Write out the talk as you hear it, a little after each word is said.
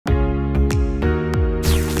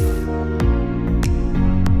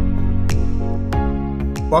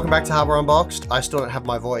Welcome back to Hardware Unboxed. I still don't have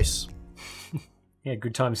my voice. Yeah,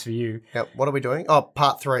 good times for you. Yep. What are we doing? Oh,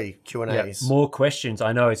 part 3, Q&As. Yeah, more questions.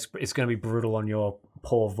 I know it's going to be brutal on your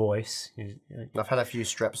poor voice. I've had a few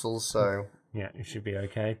strepsils, so... Yeah, it should be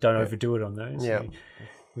okay. Don't overdo it on those. Yeah.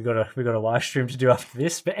 We got a live stream to do after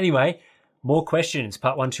this. But anyway, more questions.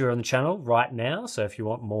 Part 1, 2 are on the channel right now. So if you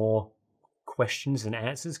want more questions and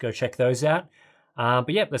answers, go check those out.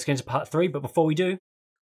 But yeah, let's get into part 3. But before we do...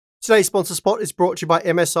 Today's sponsor spot is brought to you by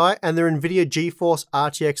MSI and their NVIDIA GeForce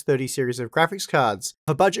RTX 30 series of graphics cards.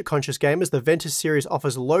 For budget-conscious gamers, the Ventus series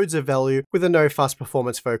offers loads of value with a no-fuss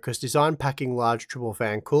performance-focused design packing large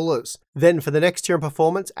triple-fan coolers. Then for the next tier in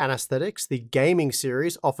performance and aesthetics, the Gaming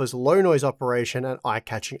series offers low-noise operation and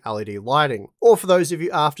eye-catching LED lighting. Or for those of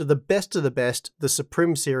you after the best of the best, the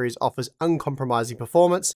Supreme series offers uncompromising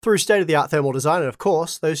performance through state-of-the-art thermal design and, of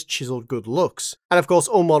course, those chiseled good looks. And of course,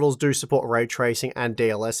 all models do support ray tracing and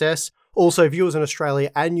DLSS. Also, viewers in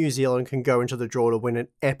Australia and New Zealand can go into the draw to win an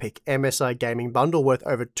epic MSI gaming bundle worth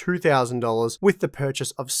over $2,000 with the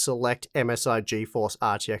purchase of select MSI GeForce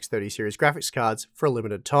RTX 30 series graphics cards for a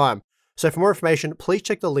limited time. So for more information, please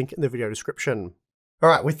check the link in the video description.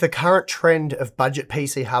 Alright, with the current trend of budget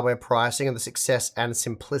PC hardware pricing and the success and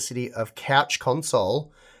simplicity of couch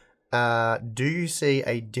console, do you see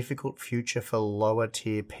a difficult future for lower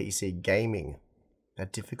tier PC gaming? A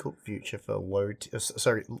difficult future for lower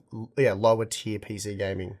tier PC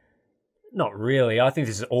gaming. Not really. I think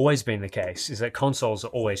this has always been the case, is that consoles are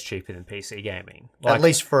always cheaper than PC gaming. At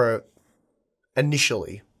least for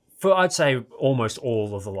initially. For, I'd say, almost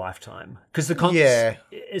all of the lifetime. Because the consoles,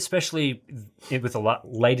 especially with the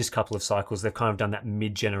latest couple of cycles, they've kind of done that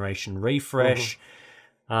mid-generation refresh.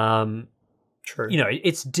 True. You know,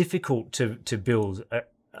 it's difficult to build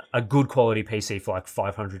a good quality PC for like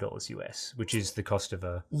 $500 US, which is the cost of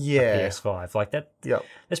a PS5. Like that,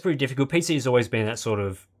 that's pretty difficult. PC has always been that sort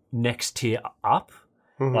of next tier up.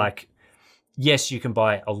 Like, yes, you can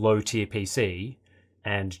buy a low tier PC,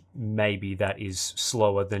 and maybe that is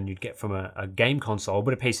slower than you'd get from a game console,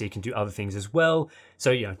 but a PC can do other things as well.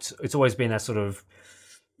 So, you know, it's always been that sort of,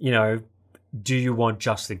 you know, do you want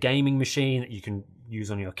just the gaming machine that you can use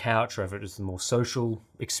on your couch, or if it is the more social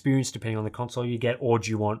experience depending on the console you get, or do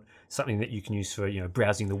you want something that you can use for, you know,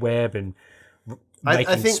 browsing the web and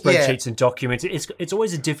making spreadsheets and documents? It's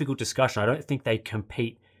always a difficult discussion. I don't think they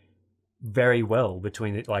compete very well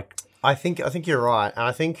between it. Like, I think you're right,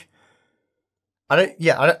 and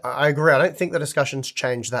I agree. I don't think the discussions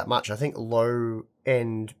change that much. I think low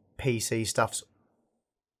end PC stuff's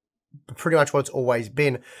pretty much what it's always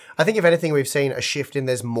been. I think if anything, we've seen a shift in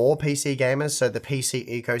there's more PC gamers, so the PC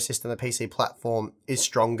ecosystem, the PC platform is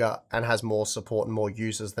stronger and has more support and more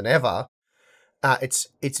users than ever.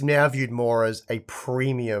 It's now viewed more as a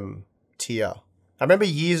premium tier. I remember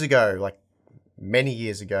years ago, like many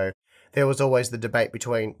years ago, there was always the debate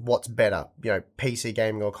between what's better, you know, PC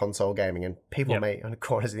gaming or console gaming, and people may, on the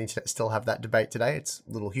corners of the internet, still have that debate today. It's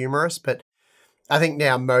a little humorous, but I think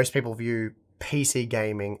now most people view PC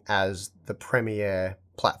gaming as the premier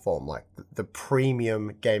platform, like the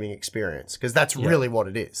premium gaming experience, because that's really what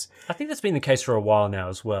it is. I think that's been the case for a while now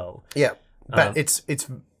as well. Yeah, but it's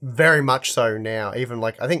very much so now. Even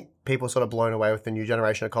like, I think people are sort of blown away with the new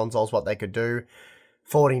generation of consoles, what they could do.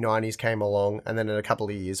 4090s came along, and then in a couple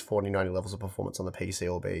of years, 4090 levels of performance on the PC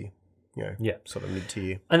will be, you know, sort of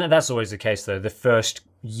mid-tier. And that's always the case, though. The first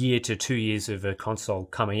year to 2 years of a console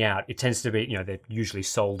coming out, it tends to be, you know, they're usually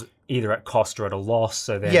sold either at cost or at a loss.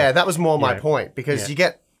 So then, that was more my point, because you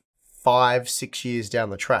get 5-6 years down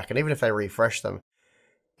the track, and even if they refresh them,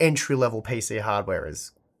 entry-level PC hardware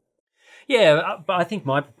is... Yeah, but I think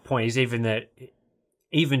my point is even that,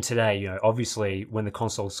 even today, you know, obviously when the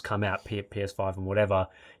consoles come out, PS5 and whatever,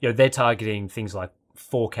 you know, they're targeting things like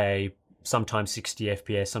 4K, sometimes 60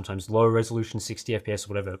 FPS, sometimes low resolution 60 FPS,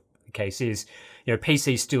 whatever the case is. You know,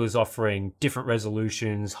 PC still is offering different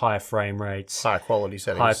resolutions, higher frame rates, higher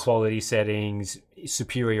quality settings,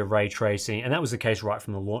 superior ray tracing, and that was the case right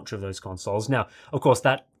from the launch of those consoles. Now, of course,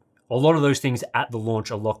 that a lot of those things at the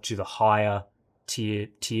launch are locked to the higher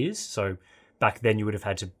tiers. So back then, you would have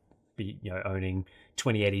had to be, you know, owning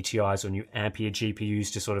 2080 Ti's or new Ampere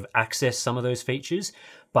GPUs to sort of access some of those features,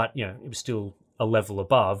 but you know, it was still a level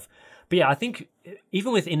above. But yeah, I think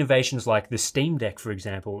even with innovations like the Steam Deck, for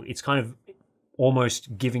example, it's kind of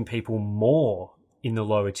almost giving people more in the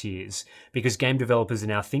lower tiers, because game developers are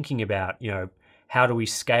now thinking about, you know, how do we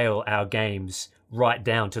scale our games right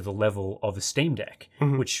down to the level of a Steam Deck,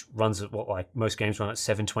 which runs at what, like most games run at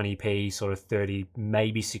 720p, sort of 30,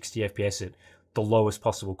 maybe 60 FPS at the lowest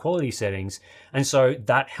possible quality settings. And so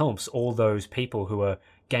that helps all those people who are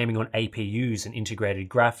gaming on APUs and integrated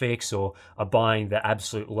graphics or are buying the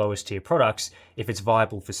absolute lowest tier products. If it's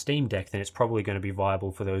viable for Steam Deck, then it's probably going to be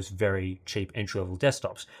viable for those very cheap entry-level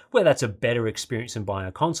desktops, where that's a better experience than buying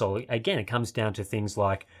a console. Again, it comes down to things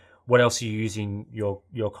like, what else are you using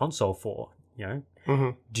your console for? You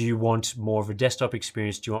know, do you want more of a desktop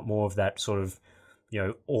experience? Do you want more of that sort of, you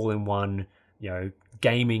know, all-in-one, you know,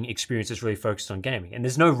 gaming experience that's really focused on gaming? And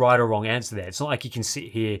there's no right or wrong answer there. It's not like you can sit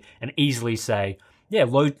here and easily say, yeah,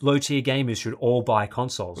 low tier gamers should all buy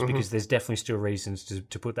consoles, because there's definitely still reasons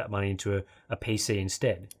to put that money into a PC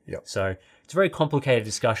instead. Yep. So it's a very complicated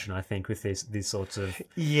discussion, I think, with these sorts of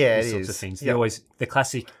of things. Yep. The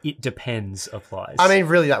classic "it depends" applies. I mean,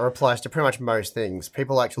 really, that applies to pretty much most things.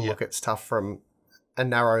 People like to look at stuff from a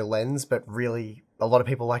narrow lens, but really, a lot of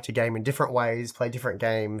people like to game in different ways, play different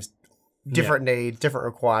games, different needs, different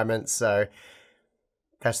requirements. So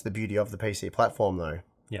that's the beauty of the PC platform, though.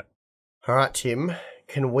 All right, Tim,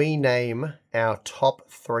 can we name our top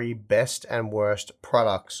 3 best and worst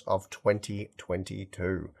products of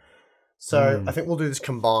 2022? So I think we'll do this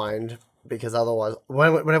combined, because otherwise,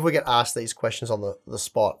 whenever we get asked these questions on the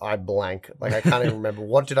spot, I blank. Like, I can't even remember.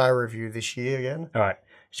 What did I review this year again? All right.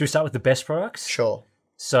 Should we start with the best products? Sure.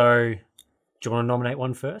 So, do you want to nominate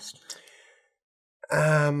one first?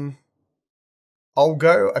 I'll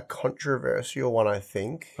go a controversial one, I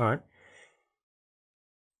think. All right.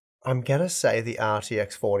 I'm going to say the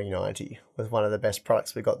RTX 4090 was one of the best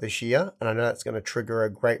products we got this year. And I know that's going to trigger a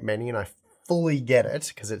great many, and I fully get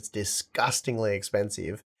it because it's disgustingly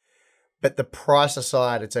expensive. But the price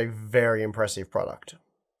aside, it's a very impressive product.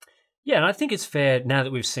 Yeah, and I think it's fair, now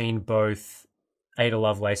that we've seen both Ada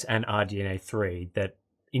Lovelace and RDNA 3, that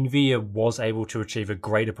NVIDIA was able to achieve a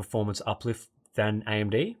greater performance uplift than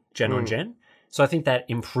AMD, gen on gen. So I think that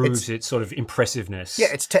improves its sort of impressiveness. Yeah,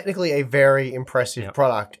 it's technically a very impressive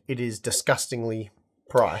product. It is disgustingly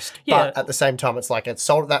priced. Yeah. But at the same time, it's like it's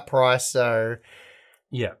sold at that price, so...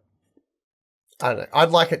 Yeah. I don't know.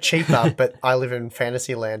 I'd like it cheaper, but I live in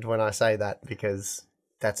fantasy land when I say that, because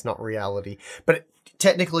that's not reality. But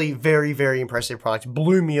technically, very, very impressive product.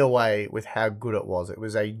 Blew me away with how good it was. It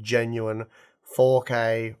was a genuine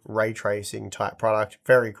 4K ray tracing type product.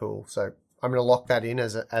 Very cool. So I'm going to lock that in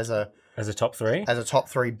as a top 3? As a top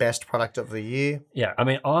 3 best product of the year. Yeah, I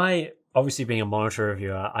mean, obviously being a monitor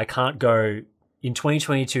reviewer, I can't go in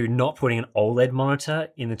 2022 not putting an OLED monitor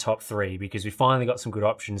in the top 3, because we finally got some good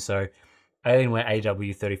options. So Alienware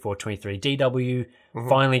AW3423DW,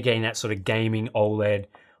 finally getting that sort of gaming OLED.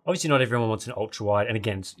 Obviously not everyone wants an ultra wide, and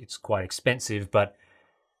again, it's quite expensive, but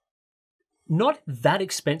not that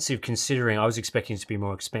expensive considering I was expecting it to be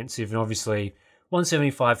more expensive. And obviously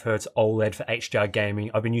 175 hertz OLED for HDR gaming.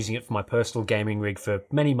 I've been using it for my personal gaming rig for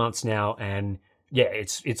many months now, and yeah,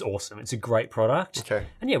 it's awesome. It's a great product. Okay.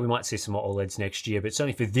 And yeah, we might see some more OLEDs next year, but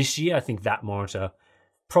certainly for this year, I think that monitor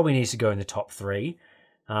probably needs to go in the top 3.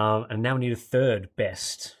 And now we need a third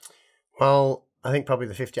best. Well, I think probably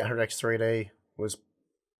the 5800X 3D was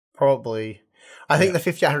probably... I think the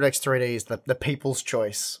 5800X 3D is the people's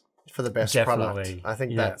choice for the best product. I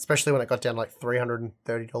think that, especially when it got down to like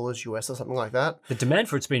 $330 US or something like that. The demand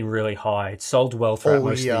for it's been really high. It's sold well throughout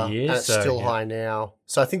most of the year. And it's still high now.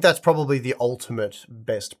 So I think that's probably the ultimate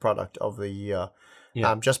best product of the year.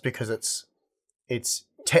 Yeah. Just because it's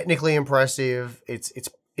technically impressive. It's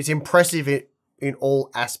impressive in all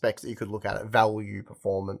aspects that you could look at it. Value,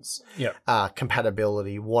 performance,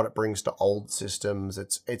 compatibility, what it brings to old systems.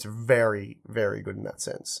 It's very, very good in that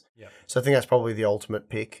sense. Yeah. So I think that's probably the ultimate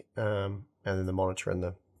pick. And then the monitor and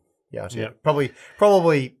the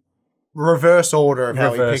probably reverse order of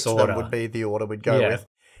how he picks them would be the order we'd go with.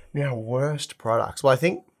 Now, worst products. Well, I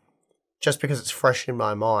think just because it's fresh in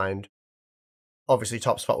my mind, obviously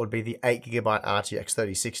top spot would be the 8GB RTX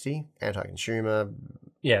 3060, anti-consumer.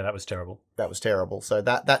 Yeah, that was terrible. That was terrible. So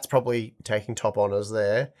that's probably taking top honors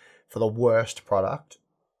there for the worst product.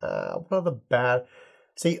 What are the bad...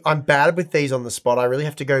 See, I'm bad with these on the spot. I really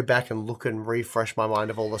have to go back and look and refresh my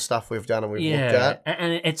mind of all the stuff we've done and we've looked at.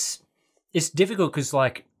 And it's difficult because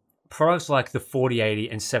like products like the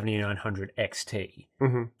 4080 and 7900 XT,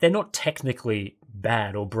 they're not technically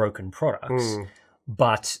bad or broken products,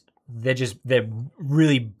 but they're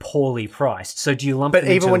really poorly priced. So do you lump them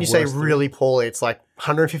into even when you say really poorly, it's like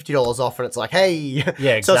 $150 off and it's like, hey.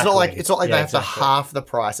 Yeah, exactly. So it's not like they have to half the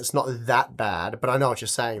price. It's not that bad, but I know what you're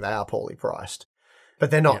saying. They are poorly priced. But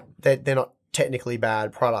they're not they're not technically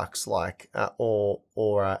bad products like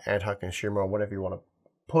or anti-consumer or whatever you want to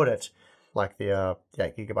put it, like the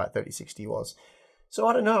 8GB 3060 was. So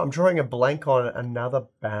I don't know. I'm drawing a blank on another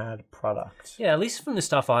bad product. Yeah, at least from the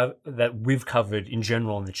stuff that we've covered in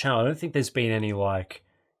general on the channel, I don't think there's been any like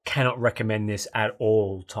cannot recommend this at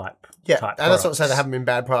all type. Yeah, type and products. that's not to say there haven't been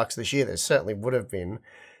bad products this year. There certainly would have been,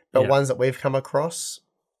 but ones that we've come across.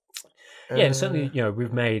 Yeah, and certainly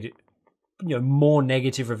we've made more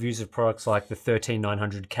negative reviews of products like the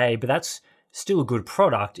 13900K, but that's still a good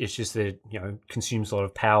product. It's just that consumes a lot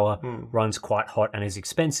of power, runs quite hot, and is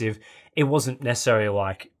expensive. It wasn't necessarily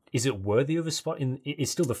like, is it worthy of a spot in?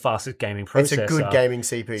 It's still the fastest gaming processor. It's a good gaming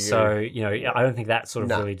CPU. So I don't think that sort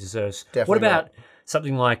of really deserves. What about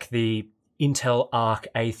something like the Intel Arc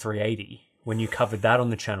A380? When you covered that on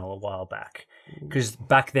the channel a while back, because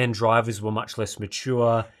back then drivers were much less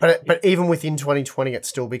mature. But even within 2020, it's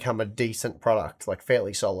still become a decent product, like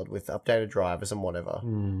fairly solid with updated drivers and whatever.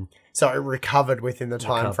 So it recovered within the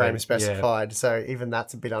time frame specified. Yeah. So even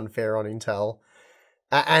that's a bit unfair on Intel.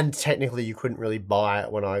 And technically, you couldn't really buy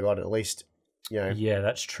it when I got it, at least. Yeah,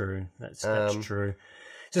 that's true. That's true.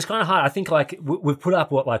 So it's kind of hard. I think like we've put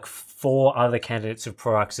up 4 other candidates of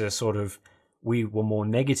products that are sort of we were more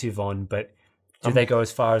negative on, but do they go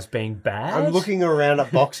as far as being bad? I'm looking around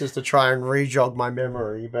at boxes to try and re-jog my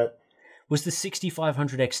memory, but... Was the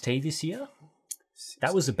 6500 XT this year?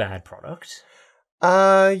 That was a bad product.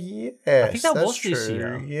 Yes, I think that was true. This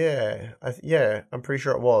year. Yeah, I'm pretty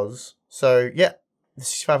sure it was. So, yeah, the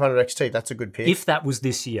 6500 XT, that's a good pick. If that was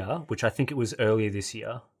this year, which I think it was earlier this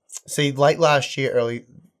year. See, late last year, early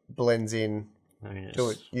blends in. Oh,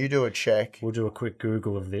 yes. You do a check. We'll do a quick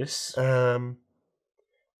Google of this. I'm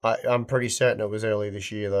pretty certain it was early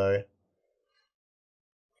this year, though.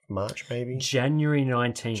 March, maybe? January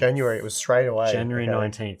 19th. January, it was straight away. January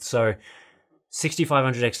 19th. So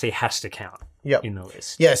 6500 XT has to count in the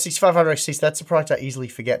list. Yeah, 6500 XT, so that's a product I easily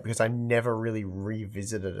forget because I never really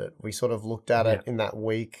revisited it. We sort of looked at it in that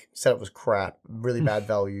week, said it was crap, really bad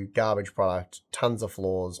value, garbage product, tons of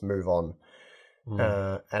flaws, move on.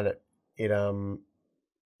 And it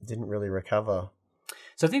didn't really recover.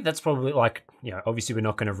 So I think that's probably obviously we're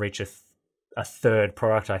not going to reach a third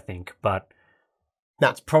product, I think, but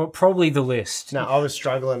that's probably the list. No, I was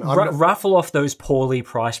struggling. Ruffle off those poorly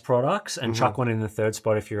priced products and chuck one in the third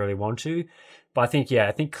spot if you really want to. But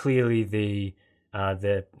I think clearly the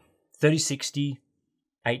 3060,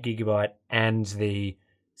 8GB and the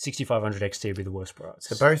 6500 XT would be the worst products.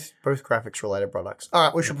 So both graphics related products. All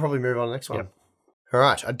right, we should probably move on to the next one. All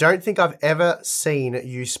right, I don't think I've ever seen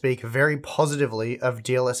you speak very positively of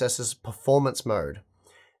DLSS's performance mode,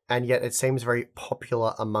 and yet it seems very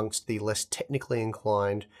popular amongst the less technically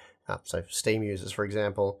inclined, so Steam users, for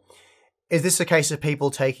example. Is this a case of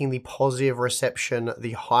people taking the positive reception,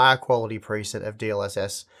 the higher quality preset of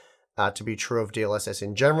DLSS to be true of DLSS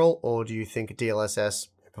in general, or do you think DLSS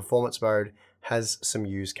performance mode has some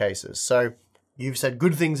use cases? So you've said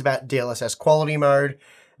good things about DLSS quality mode,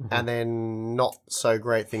 and then not so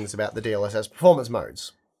great things about the DLSS performance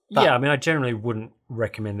modes. But, yeah, I mean, I generally wouldn't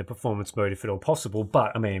recommend the performance mode if at all possible,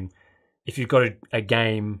 but I mean, if you've got a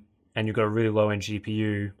game and you've got a really low-end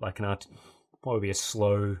GPU, like what would be a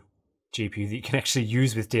slow GPU that you can actually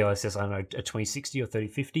use with DLSS, I don't know, a 2060 or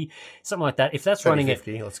 3050, something like that. If that's running at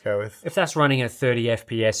let's go with. If that's running at 30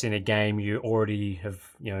 FPS in a game, you already have,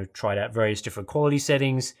 tried out various different quality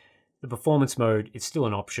settings. The performance mode, it's still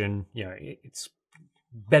an option. It's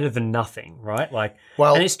better than nothing, right?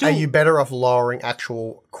 And it's still, are you better off lowering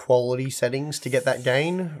actual quality settings to get that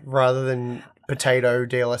gain rather than potato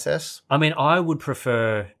DLSS? I mean, I would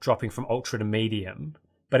prefer dropping from ultra to medium,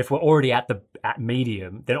 but if we're already at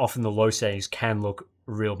medium, then often the low settings can look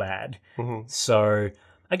real bad. So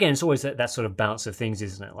again, it's always that sort of balance of things,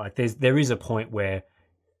 isn't it? There is a point where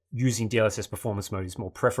using DLSS performance mode is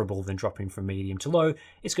more preferable than dropping from medium to low.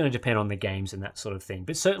 It's going to depend on the games and that sort of thing.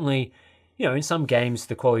 But certainly, in some games,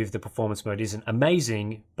 the quality of the performance mode isn't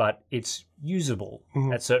amazing, but it's usable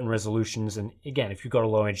at certain resolutions. And again, if you've got a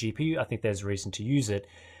low-end GPU, I think there's a reason to use it.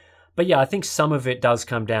 But yeah, I think some of it does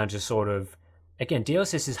come down to sort of, again,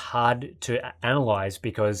 DLSS is hard to analyze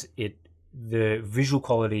because the visual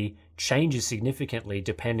quality changes significantly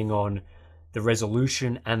depending on the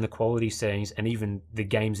resolution and the quality settings and even the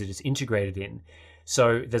games that it's integrated in.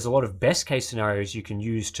 So there's a lot of best case scenarios you can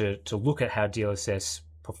use to look at how DLSS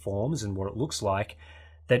performs and what it looks like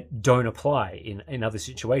that don't apply in other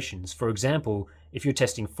situations. For example, if you're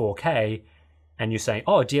testing 4K and you're saying,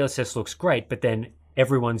 oh, DLSS looks great, but then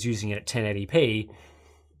everyone's using it at 1080p,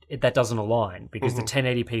 that doesn't align because the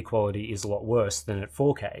 1080p quality is a lot worse than at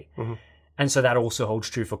 4K. And so that also holds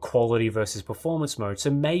true for quality versus performance mode.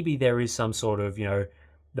 So maybe there is some sort of,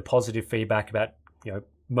 the positive feedback about,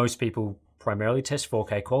 most people primarily test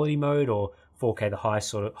 4K quality mode or 4K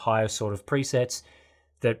the higher sort of presets.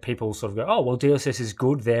 that people sort of go, oh, well, DLSS is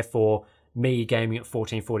good, therefore me gaming at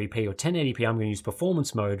 1440p or 1080p, I'm going to use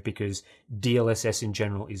performance mode because DLSS in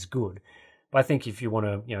general is good. But I think if you want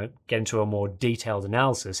to, get into a more detailed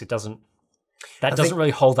analysis, it doesn't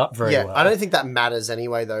really hold up very well. I don't think that matters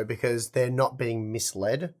anyway, though, because they're not being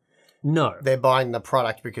misled. No. They're buying the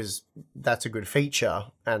product because that's a good feature,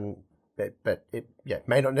 but it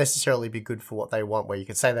may not necessarily be good for what they want, where you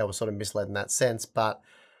could say they were sort of misled in that sense, but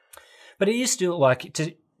it is still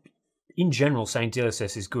in general, saying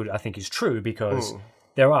DLSS is good, I think is true, because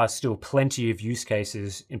there are still plenty of use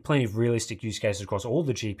cases and plenty of realistic use cases across all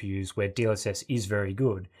the GPUs where DLSS is very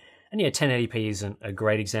good. And 1080p isn't a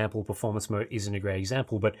great example, performance mode isn't a great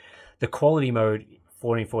example, but the quality mode,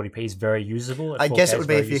 1440p, is very usable. I guess it would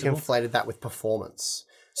be if you conflated that with performance.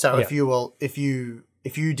 So if you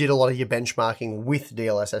did a lot of your benchmarking with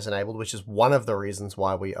DLSS enabled, which is one of the reasons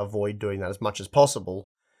why we avoid doing that as much as possible,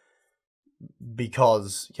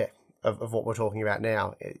 because of what we're talking about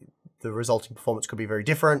now, the resulting performance could be very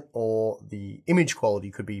different, or the image quality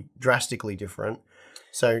could be drastically different.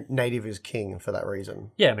 So native is king for that reason.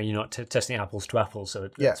 Yeah, I mean, you're not testing apples to apples, so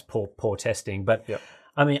it's poor testing. But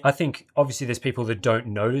I mean, I think obviously there's people that don't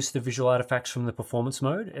notice the visual artifacts from the performance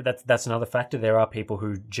mode. That's another factor. There are people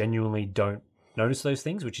who genuinely don't notice those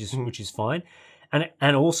things, which is fine.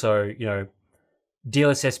 And also,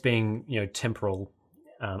 DLSS being temporal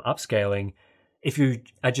upscaling, if you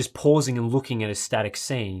are just pausing and looking at a static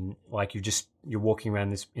scene, like you're walking around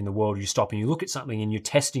this in the world, you stop and you look at something and you're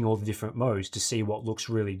testing all the different modes to see what looks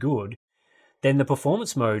really good, then the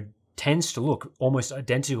performance mode tends to look almost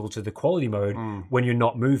identical to the quality mode when you're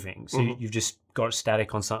not moving. So you've just got it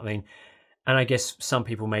static on something. And I guess some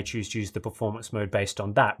people may choose to use the performance mode based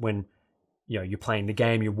on that when you're playing the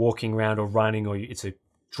game, you're walking around or running, or it's a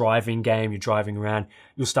driving game, you're driving around,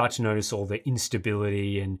 you'll start to notice all the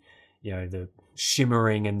instability and the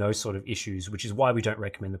shimmering and those sort of issues, which is why we don't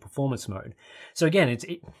recommend the performance mode. So again,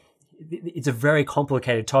 it's a very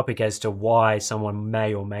complicated topic as to why someone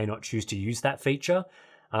may or may not choose to use that feature.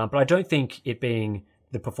 But I don't think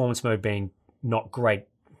the performance mode being not great,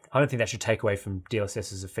 I don't think that should take away from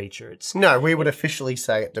DLSS as a feature. No, we would officially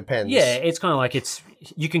say it depends. Yeah, it's kind of like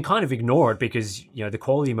you can kind of ignore it because the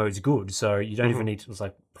quality mode's good, so you don't even need to. It's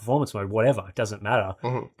like performance mode, whatever, it doesn't matter.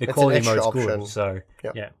 The quality mode's good, so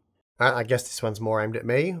yeah. I guess this one's more aimed at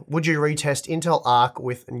me. Would you retest Intel Arc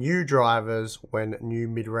with new drivers when new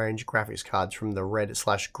mid-range graphics cards from the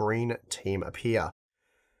red/green team appear?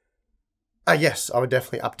 Yes, I would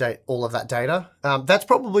definitely update all of that data. That's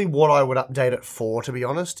probably what I would update it for, to be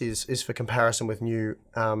honest, is for comparison with new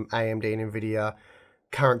AMD and NVIDIA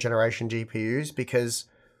current generation GPUs, because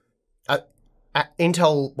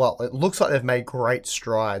Intel, well, it looks like they've made great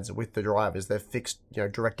strides with the drivers. They've fixed,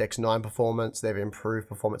 DirectX 9 performance. They've improved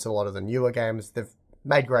performance in a lot of the newer games. They've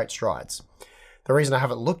made great strides. The reason I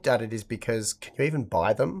haven't looked at it is because can you even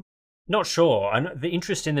buy them? Not sure. The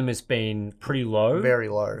interest in them has been pretty low. Very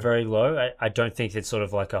low. Very low. I don't think it's sort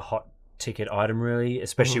of like a hot ticket item, really,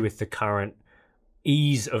 especially with the current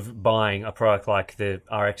ease of buying a product like the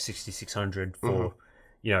RX 6600 for,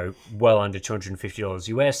 well under $250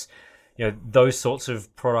 US. Those sorts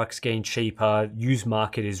of products getting cheaper. Used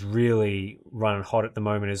market is really running hot at the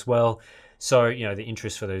moment as well. So, the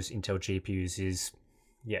interest for those Intel GPUs is,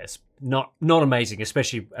 yes, not amazing,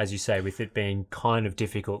 especially, as you say, with it being kind of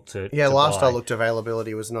difficult to last buy. I looked,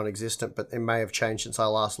 availability was non-existent, but it may have changed since I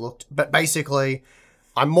last looked. But basically,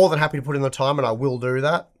 I'm more than happy to put in the time, and I will do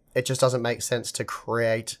that. It just doesn't make sense to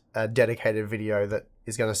create a dedicated video that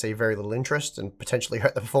is going to see very little interest and potentially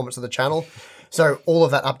hurt the performance of the channel. So all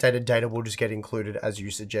of that updated data will just get included, as you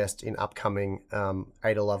suggest, in upcoming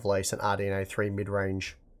Ada Lovelace and RDNA 3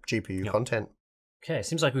 mid-range GPU content. Okay,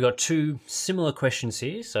 seems like we've got two similar questions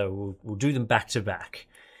here, so we'll do them back to back.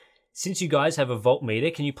 Since you guys have a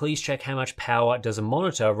voltmeter, can you please check how much power does a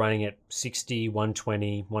monitor running at 60,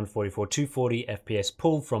 120, 144, 240 FPS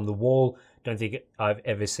pull from the wall? Don't think I've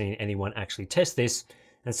ever seen anyone actually test this.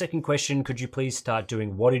 And second question, could you please start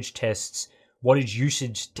doing wattage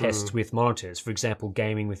usage tests with monitors? For example,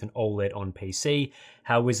 gaming with an OLED on PC.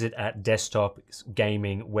 How is it at desktop,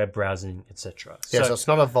 gaming, web browsing, etc.? Yeah, so it's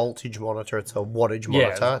not a voltage monitor, it's a wattage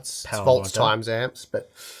monitor. It's volts times amps,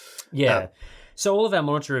 but... Yeah. So all of our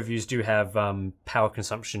monitor reviews do have power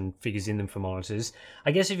consumption figures in them for monitors.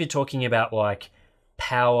 I guess if you're talking about like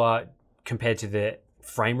power compared to the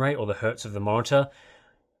frame rate or the hertz of the monitor,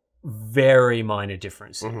 very minor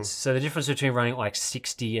differences. So the difference between running like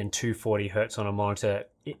 60 and 240 hertz on a monitor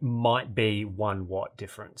it might be 1 watt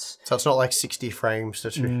difference. So it's not like 60 frames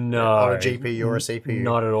to no, on a GPU or a CPU?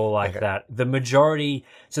 Not at all like that. The majority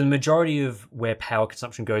of where power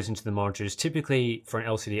consumption goes into the monitor is typically, for an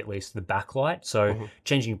LCD at least, the backlight. So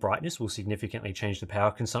changing brightness will significantly change the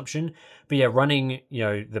power consumption. But yeah, running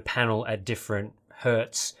the panel at different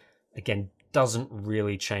hertz, again, doesn't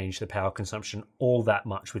really change the power consumption all that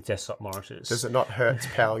much with desktop monitors. Does it not hurt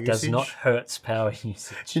power usage? Does not hurt power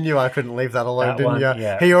usage. You knew I couldn't leave that alone, didn't you?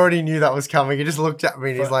 Yeah. He already knew that was coming. He just looked at me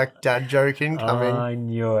and he's like, "Dad joke incoming." I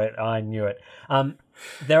knew it.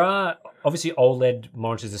 There are obviously OLED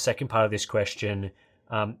monitors. The second part of this question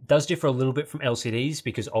does differ a little bit from LCDs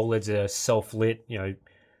because OLEDs are self-lit.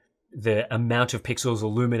 The amount of pixels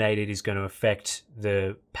illuminated is going to affect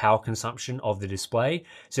the power consumption of the display.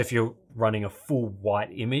 So if you're running a full white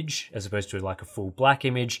image as opposed to like a full black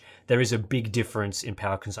image, there is a big difference in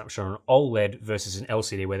power consumption on an OLED versus an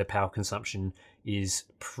LCD where the power consumption is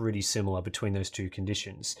pretty similar between those two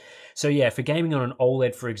conditions. So yeah, for gaming on an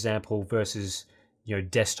OLED, for example, versus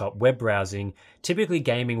desktop web browsing, typically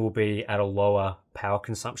gaming will be at a lower power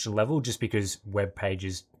consumption level just because web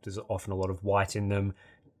pages, there's often a lot of white in them.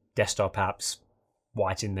 Desktop apps,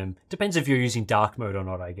 white in them. Depends if you're using dark mode or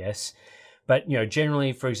not, I guess. But,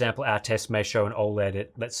 generally, for example, our test may show an OLED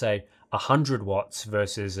at, let's say, 100 watts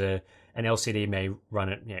versus an LCD may run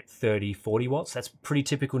at 30, 40 watts. That's pretty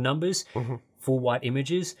typical numbers, full white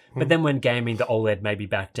images. But then when gaming, the OLED may be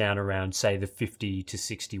back down around, say, the 50 to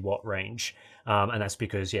 60 watt range. And that's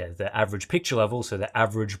because, the average picture level, so the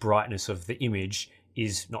average brightness of the image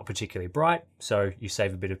is not particularly bright, so you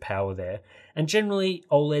save a bit of power there. And generally,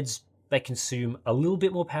 OLEDs, they consume a little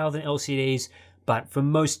bit more power than LCDs, but for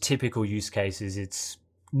most typical use cases, it's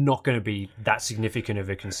not going to be that significant of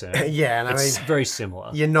a concern. Yeah, and it's very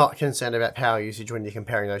similar. You're not concerned about power usage when you're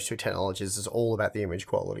comparing those two technologies. It's all about the image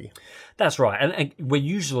quality. That's right. And we're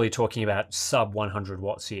usually talking about sub 100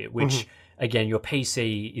 watts here, which... Again, your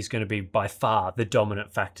PC is going to be by far the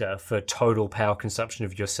dominant factor for total power consumption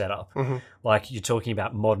of your setup. Like you're talking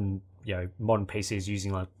about modern PCs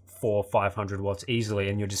using like 400 or 500 watts easily,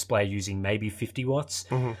 and your display using maybe 50 watts.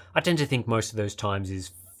 I tend to think most of those times is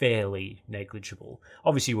fairly negligible.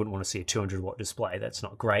 Obviously, you wouldn't want to see a 200 watt display. That's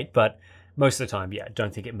not great, but most of the time, I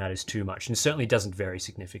don't think it matters too much, and certainly doesn't vary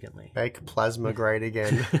significantly. Make plasma great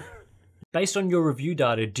again. Based on your review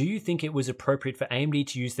data, do you think it was appropriate for AMD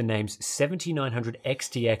to use the names 7900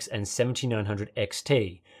 XTX and 7900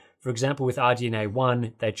 XT? For example, with RDNA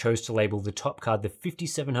 1, they chose to label the top card the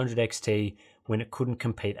 5700 XT when it couldn't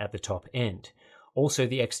compete at the top end. Also,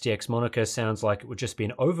 the XTX moniker sounds like it would just be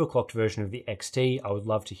an overclocked version of the XT. I would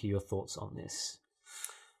love to hear your thoughts on this.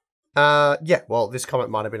 Yeah, well, this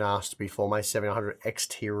comment might have been asked before my 700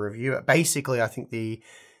 XT review. Basically, I think the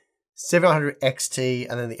 700 XT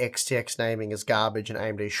and then the XTX naming is garbage, and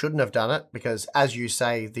AMD shouldn't have done it because, as you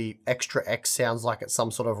say, the extra X sounds like it's some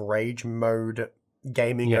sort of rage mode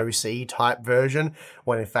gaming OC type version,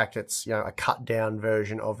 when in fact it's a cut down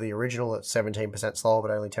version of the original. It's 17% slower but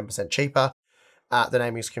only 10% cheaper. The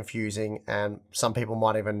naming is confusing, and some people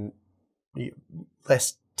might even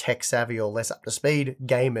less tech savvy or less up to speed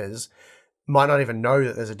gamers might not even know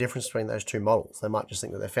that there's a difference between those two models. They might just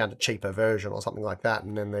think that they found a cheaper version or something like that,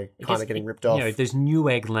 and then they're kind of getting ripped off. Those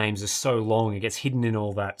Newegg names are so long, it gets hidden in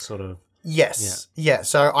all that sort of... Yes. Yeah.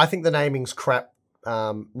 So I think the naming's crap,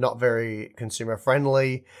 not very consumer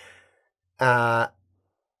friendly. And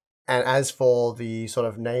as for the sort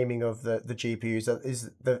of naming of the GPUs,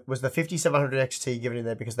 was the 5700 XT given in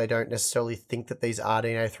there because they don't necessarily think that these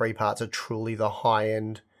RDNA 3 parts are truly the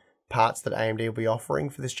high-end parts that AMD will be offering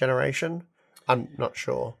for this generation? I'm not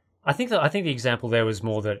sure. I think the example there was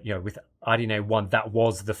more that, with RDNA 1, that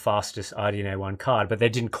was the fastest RDNA 1 card, but they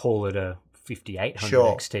didn't call it a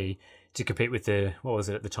 5800 XT to compete with the, what was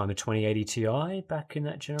it at the time, the 2080 Ti back in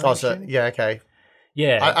that generation? Oh, so, yeah, okay.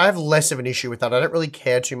 Yeah. I have less of an issue with that. I don't really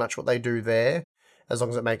care too much what they do there, as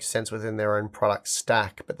long as it makes sense within their own product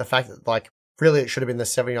stack. But the fact that, really it should have been the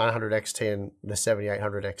 7900 XT and the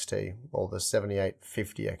 7800 XT, or the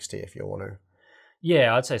 7850 XT if you want to.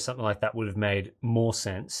 Yeah, I'd say something like that would have made more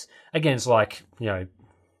sense. Again, it's like,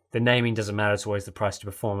 the naming doesn't matter. It's always the price to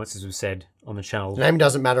performance, as we've said on the channel. The name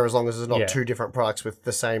doesn't matter as long as there's not two different products with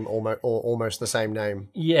the same, almost the same name.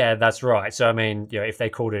 Yeah, that's right. So, I mean, if they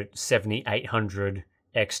called it 7800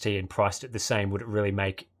 XT and priced it the same, would it really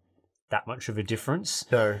make that much of a difference?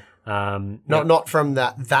 No. Not from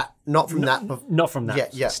that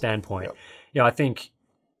standpoint. Yep. I think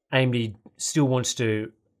AMD still wants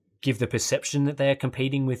to give the perception that they're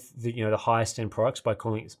competing with the highest end products by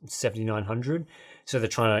calling it 7900. So they're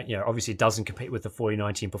trying to, obviously it doesn't compete with the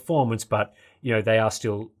 4090 in performance, but they are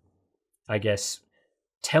still, I guess,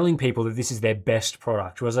 telling people that this is their best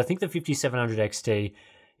product. Whereas I think the 5700 XT,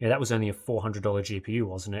 that was only a $400 GPU,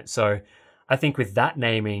 wasn't it? So I think with that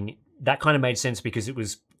naming, that kind of made sense because it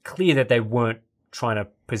was clear that they weren't trying to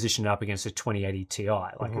position it up against a 2080 Ti.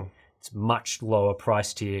 Like it's much lower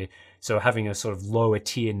price tier. So having a sort of lower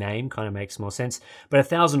tier name kind of makes more sense. But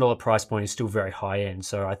 $1,000 price point is still very high end.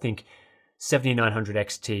 So I think 7900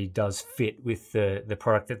 XT does fit with the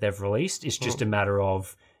product that they've released. It's just a matter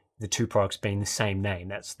of the two products being the same name.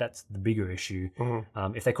 That's the bigger issue.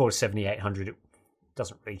 If they call it 7800, it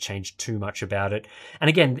doesn't really change too much about it. And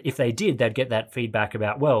again, if they did, they'd get that feedback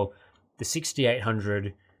about, well, the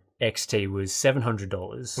 6800 XT was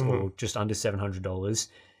 $700 or just under $700,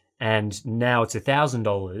 and now it's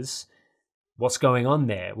 $1,000. What's going on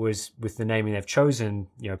there? Whereas with the naming they've chosen,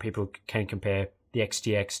 people can compare the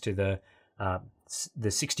XTX to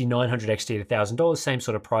the 6900 XT at $1,000, same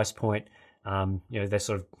sort of price point. They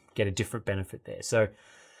sort of get a different benefit there. So,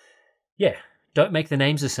 yeah, don't make the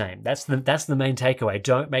names the same. That's the main takeaway.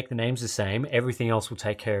 Don't make the names the same. Everything else will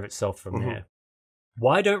take care of itself from there.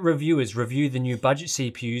 Why don't reviewers review the new budget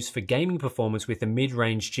CPUs for gaming performance with a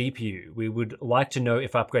mid-range GPU? We would like to know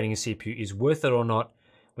if upgrading a CPU is worth it or not.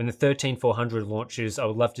 When the 13400 launches, I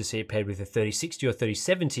would love to see it paired with a 3060 or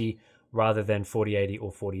 3070 rather than 4080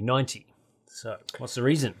 or 4090. So, what's the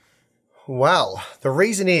reason? Well, the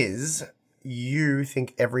reason is you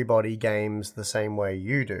think everybody games the same way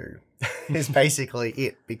you do, is basically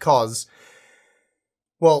it. Because,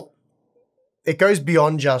 well, it goes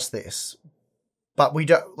beyond just this. But we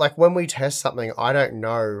don't, like when we test something, I don't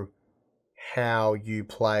know how you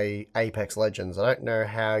play Apex Legends. I don't know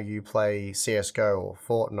how you play CSGO or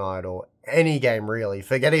Fortnite or any game really.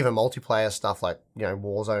 Forget even multiplayer stuff like,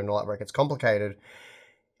 Warzone and all that where it gets complicated.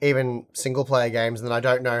 Even single player games. And then I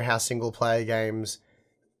don't know how single player games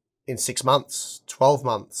in 6 months, 12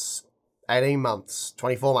 months, 18 months,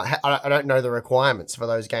 24 months. I don't know the requirements for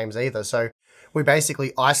those games either. So we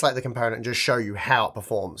basically isolate the component and just show you how it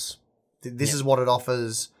performs. This is what it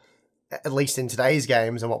offers, at least in today's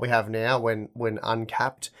games and what we have now when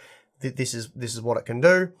uncapped. This is what it can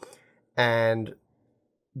do, and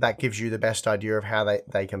that gives you the best idea of how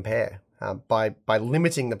they compare. By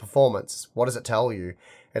limiting the performance, what does it tell you?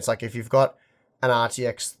 It's like if you've got an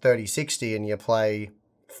RTX 3060 and you play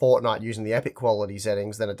Fortnite using the Epic quality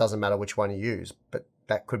settings, then it doesn't matter which one you use. But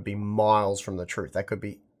that could be miles from the truth. That could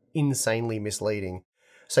be insanely misleading.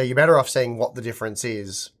 So you're better off saying what the difference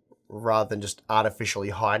is rather than just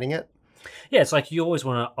artificially hiding it. Yeah, it's like you always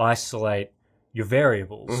want to isolate your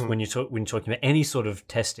variables when you're talking about any sort of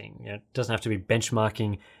testing. It doesn't have to be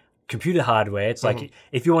benchmarking computer hardware. It's like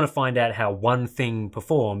if you want to find out how one thing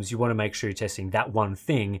performs, you want to make sure you're testing that one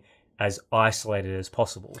thing as isolated as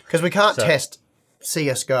possible. Because we can't test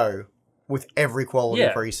CSGO with every quality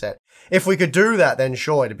preset. If we could do that, then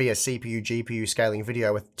sure, it'd be a CPU, GPU scaling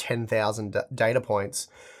video with 10,000 data points.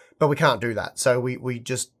 But we can't do that. So we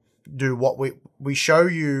just do what we show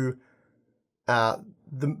you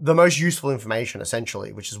the most useful information,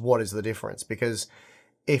 essentially, which is what is the difference. Because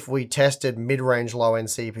if we tested mid-range low-end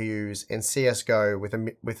CPUs in CSGO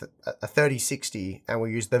with a 3060 and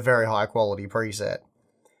we used the very high-quality preset,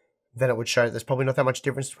 then it would show there's probably not that much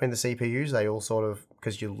difference between the CPUs. They all sort of,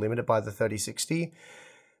 because you're limited by the 3060.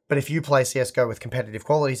 But if you play CSGO with competitive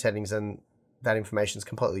quality settings, then that information is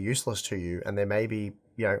completely useless to you, and there may be,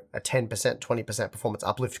 a 10%, 20% performance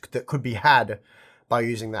uplift that could be had by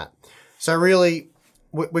using that. So really,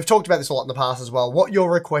 we've talked about this a lot in the past as well. What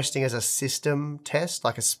you're requesting is a system test,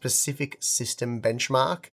 like a specific system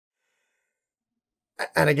benchmark.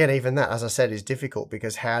 And again, even that, as I said, is difficult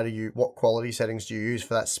because what quality settings do you use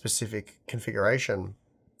for that specific configuration?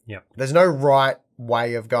 Yeah. There's no right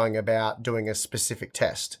way of going about doing a specific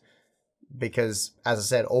test because, as I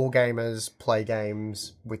said, all gamers play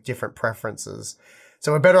games with different preferences.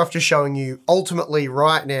 So we're better off just showing you ultimately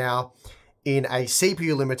right now in a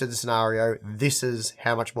CPU limited scenario, this is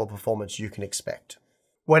how much more performance you can expect.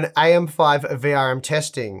 When AM5 VRM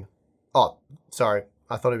testing, I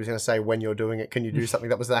thought he was going to say when you're doing it, can you do something?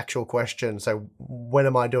 That was the actual question. So when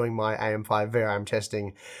am I doing my AM5 VRM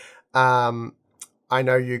testing? I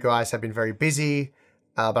know you guys have been very busy,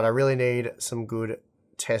 but I really need some good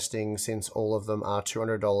testing since all of them are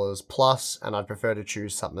 $200 plus, and I'd prefer to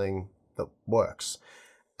choose something that works.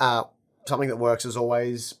 Something that works is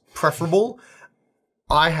always preferable.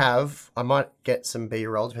 I might get some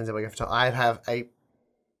B-roll, depends on what we have to. I have a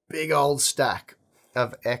big old stack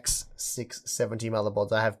of X670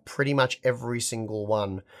 motherboards. I have pretty much every single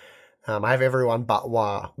one. I have every one but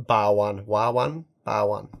bar one.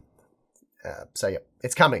 So yeah,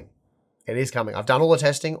 it's coming. It is coming. I've done all the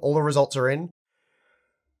testing. All the results are in.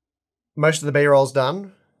 most of the B-roll's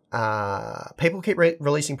done. People keep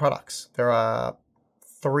releasing products. There are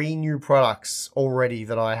 3 new products already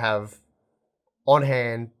that I have on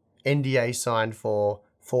hand, NDA signed for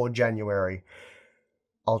January.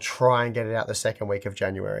 I'll try and get it out the second week of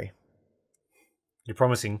January. You're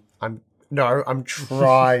promising? I'm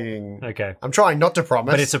trying. Okay. I'm trying not to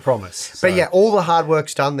promise. But it's a promise. So. But yeah, all the hard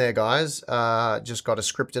work's done there, guys. Just got to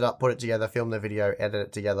script it up, put it together, film the video, edit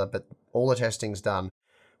it together. But all the testing's done,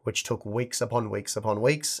 which took weeks upon weeks upon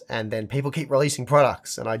weeks. And then people keep releasing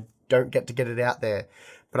products, and I don't get it out there.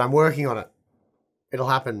 But I'm working on it. It'll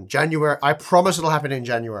happen January. I promise it'll happen in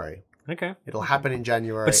January. Okay. It'll happen in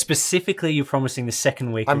January. But specifically, you're promising the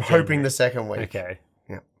second week. I'm hoping the second week. Okay.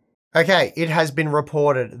 Yeah. Okay. It has been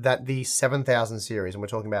reported that the 7000 series, and we're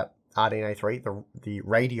talking about RDNA 3, the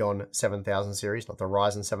Radeon 7000 series, not the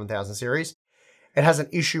Ryzen 7000 series, it has an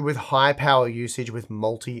issue with high power usage with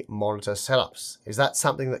multi-monitor setups. Is that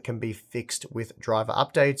something that can be fixed with driver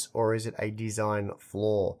updates, or is it a design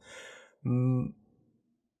flaw? I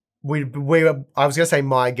was going to say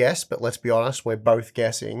my guess, but let's be honest, we're both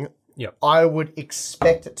guessing. Yep. I would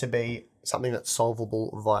expect it to be something that's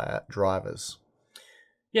solvable via drivers.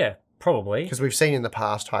 Yeah, probably. Because we've seen in the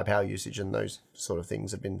past high power usage and those sort of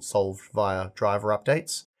things have been solved via driver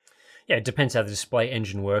updates. Yeah, it depends how the display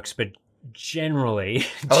engine works, but generally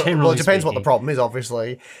well, it depends speaking, what the problem is,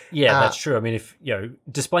 obviously. Yeah, that's true. I mean, if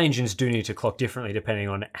display engines do need to clock differently depending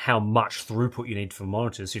on how much throughput you need for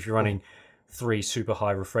monitors. If you're running 3 super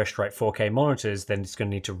high refresh rate 4K monitors, then it's going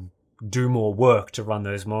to need to do more work to run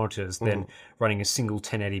those monitors than running a single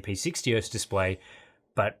 1080p 60Hz display.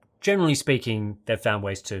 But generally speaking, they've found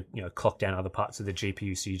ways to clock down other parts of the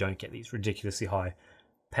GPU so you don't get these ridiculously high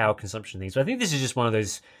power consumption things. But I think this is just one of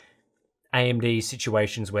those AMD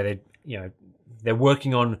situations where they're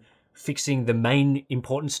working on fixing the main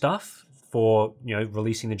important stuff for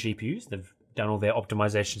releasing the GPUs. They've done all their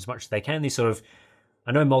optimization as much as they can.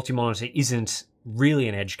 I know multi-monitor isn't really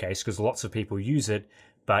an edge case because lots of people use it,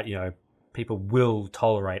 but people will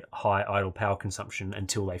tolerate high idle power consumption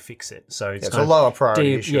until they fix it. So it's a lower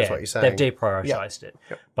priority issue, is what you're saying. They've deprioritized it.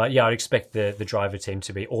 Yep. But yeah, I'd expect the driver team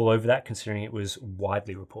to be all over that, considering it was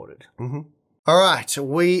widely reported. All right,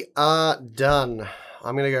 we are done.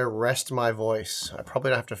 I'm going to go rest my voice. I probably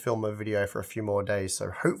don't have to film a video for a few more days,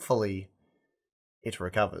 so hopefully it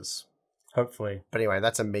recovers. Hopefully. But anyway,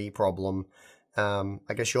 that's a me problem.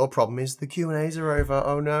 I guess your problem is the Q&As are over.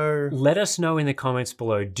 Oh no. Let us know in the comments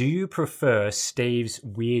below, do you prefer Steve's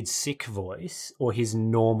weird sick voice or his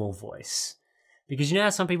normal voice? Because how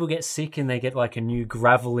some people get sick and they get like a new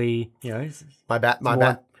gravelly, My bat.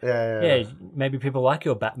 Yeah, maybe people like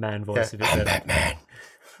your Batman voice a bit better. Batman.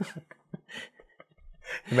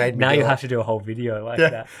 Now you have to do a whole video like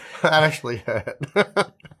that. That actually hurt.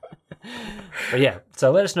 But yeah,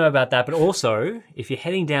 so let us know about that. But also, if you're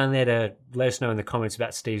heading down there to let us know in the comments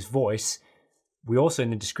about Steve's voice, we also in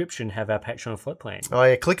the description have our Patreon float plan. Oh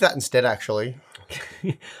yeah, click that instead actually.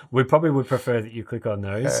 We probably would prefer that you click on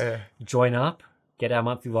those. Join up, get our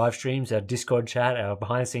monthly live streams, our Discord chat, our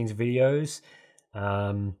behind the scenes videos.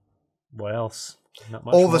 What else? Not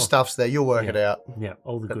much all more. The stuff's there. You'll work it out. Yeah,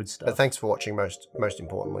 all the good stuff. But thanks for watching most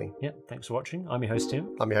importantly. Yeah, thanks for watching. I'm your host,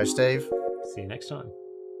 Tim. I'm your host, Steve. See you next time.